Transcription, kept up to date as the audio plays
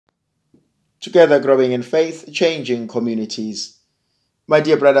together growing in faith, changing communities. My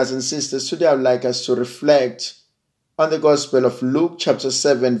dear brothers and sisters, today I would like us to reflect on the Gospel of Luke chapter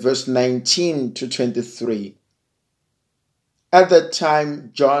 7, verse 19 to 23. At that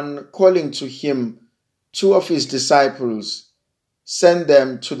time, John, calling to him 2 of his disciples, sent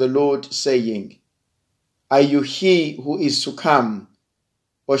them to the Lord, saying, "Are you he who is to come,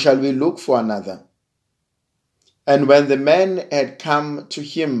 or shall we look for another?" And when the men had come to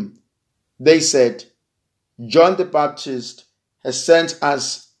him, they said, "John the Baptist has sent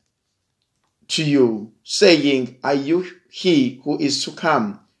us to you, saying, 'Are you he who is to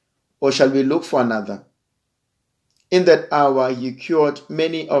come, or shall we look for another?'" In that hour he cured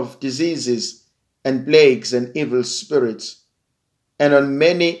many of diseases and plagues and evil spirits, and on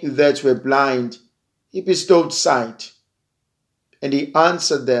many that were blind he bestowed sight. And he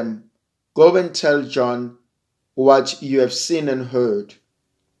answered them, "Go and tell John what you have seen and heard.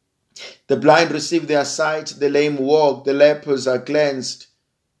 The blind receive their sight, the lame walk, the lepers are cleansed,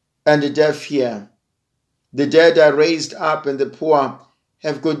 and the deaf hear. The dead are raised up, and the poor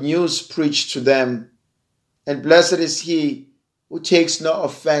have good news preached to them. And blessed is he who takes no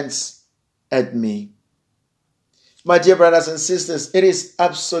offense at me." My dear brothers and sisters, it is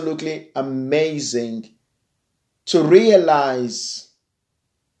absolutely amazing to realize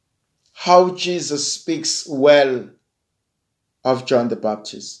how Jesus speaks well of John the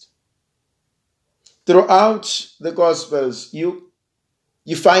Baptist. Throughout the Gospels, you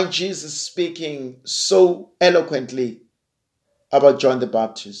find Jesus speaking so eloquently about John the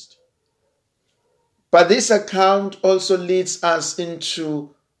Baptist. But this account also leads us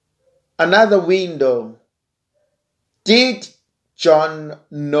into another window. Did John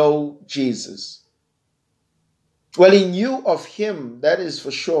know Jesus? Well, he knew of him, that is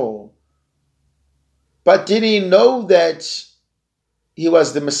for sure. But did he know that he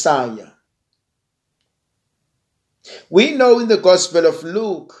was the Messiah? We know in the Gospel of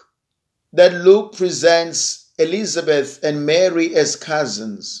Luke that Luke presents Elizabeth and Mary as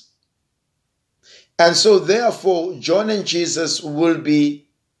cousins. And so therefore, John and Jesus will be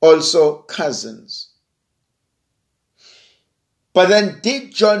also cousins. But then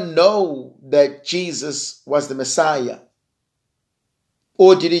did John know that Jesus was the Messiah?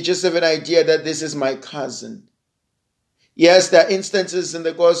 Or did he just have an idea that this is my cousin? Yes, there are instances in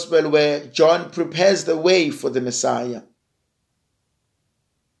the Gospel where John prepares the way for the Messiah.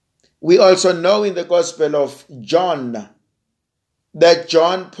 We also know in the Gospel of John that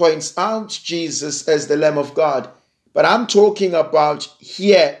John points out Jesus as the Lamb of God. But I'm talking about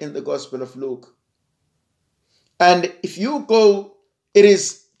here in the Gospel of Luke. And if you go, it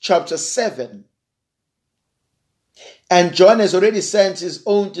is chapter 7. And John has already sent his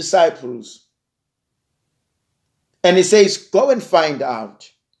own disciples. And he says, "Go and find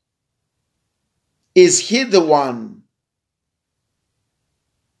out. Is he the one?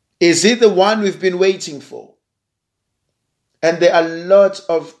 Is he the one we've been waiting for?" And there are lots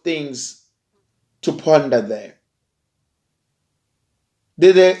of things to ponder there.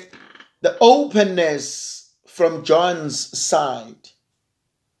 The openness from John's side.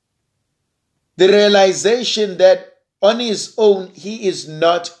 The realization that on his own he is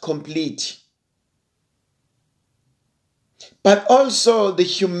not complete. But also the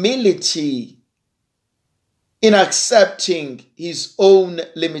humility in accepting his own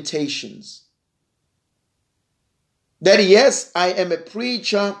limitations. That yes, I am a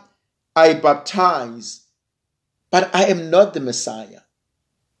preacher, I baptize, but I am not the Messiah.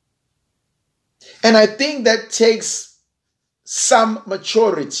 And I think that takes some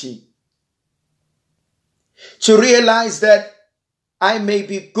maturity to realize that I may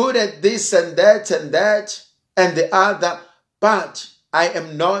be good at this and that and the other, but I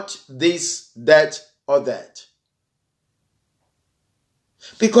am not this, that, or that.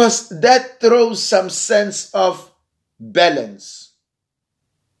 Because that throws some sense of balance.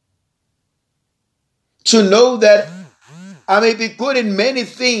 To know that I may be good in many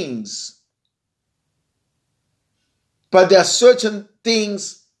things, but there are certain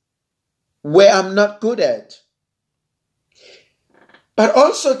things where I'm not good at. But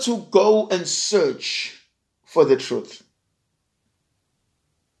also to go and search for the truth.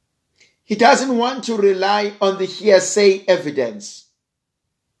 He doesn't want to rely on the hearsay evidence.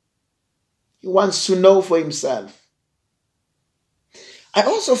 He wants to know for himself. I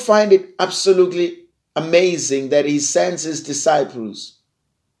also find it absolutely amazing that he sends his disciples.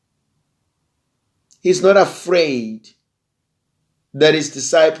 He's not afraid that his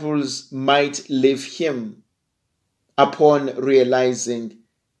disciples might leave him upon realizing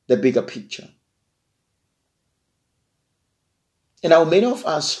the bigger picture. And how many of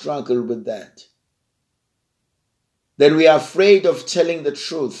us struggle with that? That we are afraid of telling the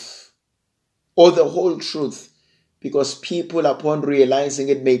truth or the whole truth because people, upon realizing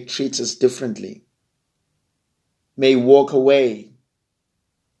it, may treat us differently, may walk away.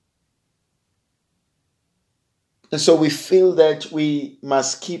 And so we feel that we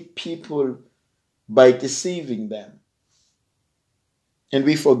must keep people by deceiving them. And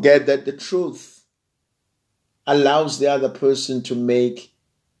we forget that the truth allows the other person to make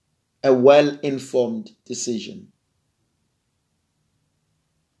a well-informed decision.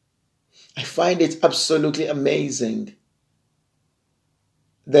 I find it absolutely amazing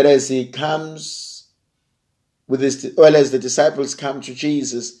that as he comes with his, well, as the disciples come to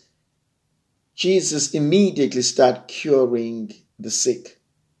Jesus, Jesus immediately starts curing the sick,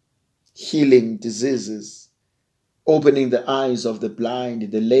 healing diseases, opening the eyes of the blind,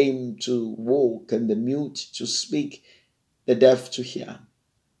 the lame to walk, and the mute to speak, the deaf to hear.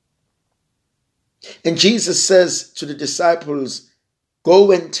 And Jesus says to the disciples,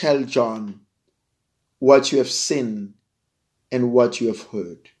 "Go and tell John what you have seen and what you have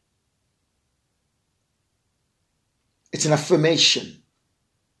heard." It's an affirmation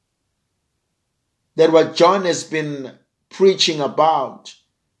that what John has been preaching about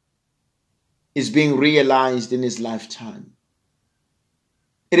is being realized in his lifetime.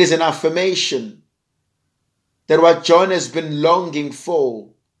 It is an affirmation that what John has been longing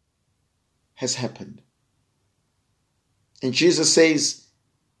for has happened. And Jesus says,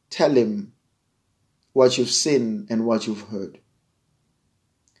 tell him what you've seen and what you've heard.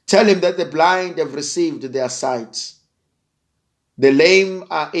 Tell him that the blind have received their sight. The lame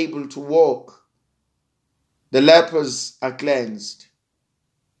are able to walk. The lepers are cleansed.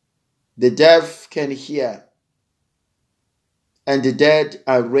 The deaf can hear. And the dead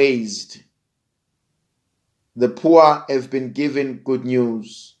are raised. The poor have been given good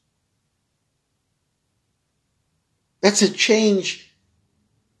news. That's a change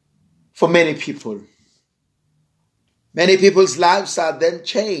for many people. Many people's lives are then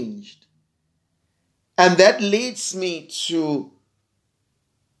changed. And that leads me to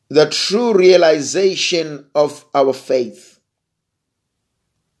the true realization of our faith.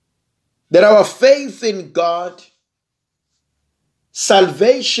 That our faith in God,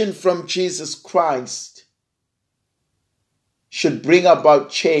 salvation from Jesus Christ, should bring about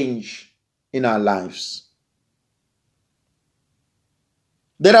change in our lives.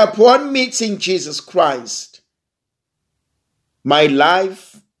 That upon meeting Jesus Christ, my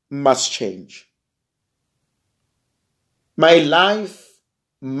life must change. My life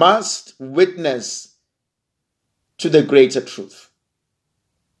must witness to the greater truth.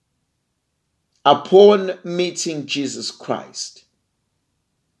 Upon meeting Jesus Christ,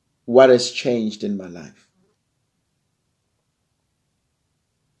 what has changed in my life?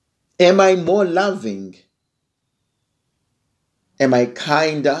 Am I more loving? Am I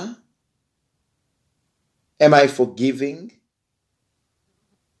kinder? Am I forgiving?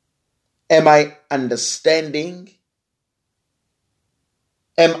 Am I understanding?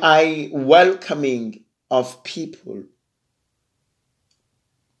 Am I welcoming of people?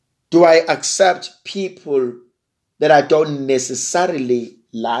 Do I accept people that I don't necessarily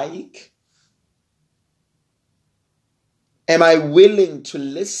like? Am I willing to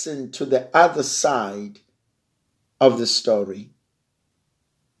listen to the other side of the story?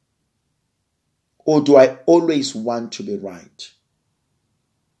 Or do I always want to be right?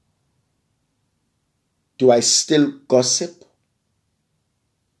 Do I still gossip?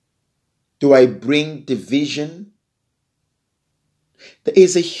 Do I bring division? There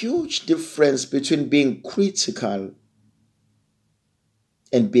is a huge difference between being critical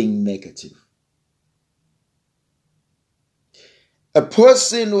and being negative. A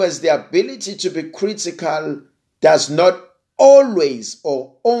person who has the ability to be critical does not always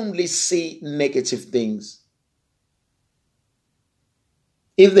or only see negative things.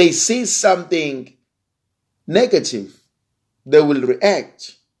 If they see something negative, they will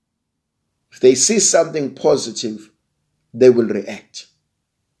react. If they see something positive, they will react.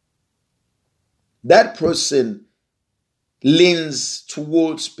 That person leans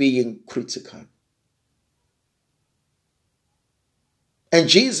towards being critical. And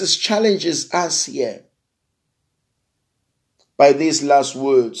Jesus challenges us here by these last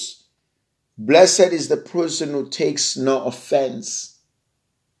words. Blessed is the person who takes no offense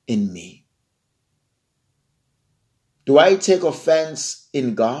in me. Do I take offense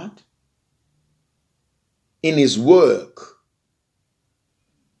in God? In His work?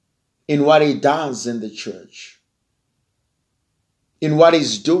 In what He does in the church? In what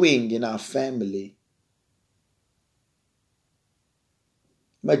He's doing in our family?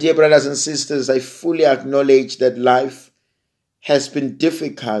 My dear brothers and sisters, I fully acknowledge that life has been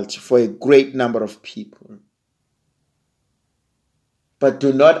difficult for a great number of people. But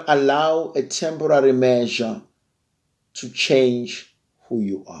do not allow a temporary measure to change who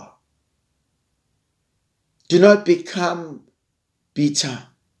you are. Do not become bitter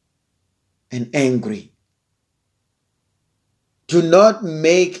and angry. Do not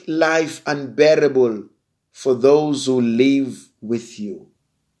make life unbearable for those who live with you.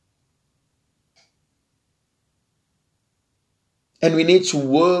 And we need to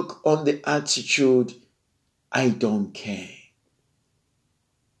work on the attitude, I don't care.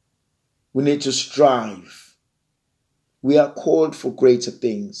 We need to strive. We are called for greater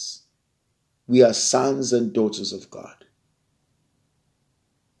things. We are sons and daughters of God.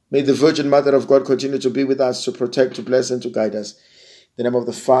 May the Virgin Mother of God continue to be with us, to protect, to bless, and to guide us. In the name of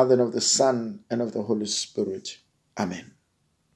the Father, and of the Son, and of the Holy Spirit. Amen.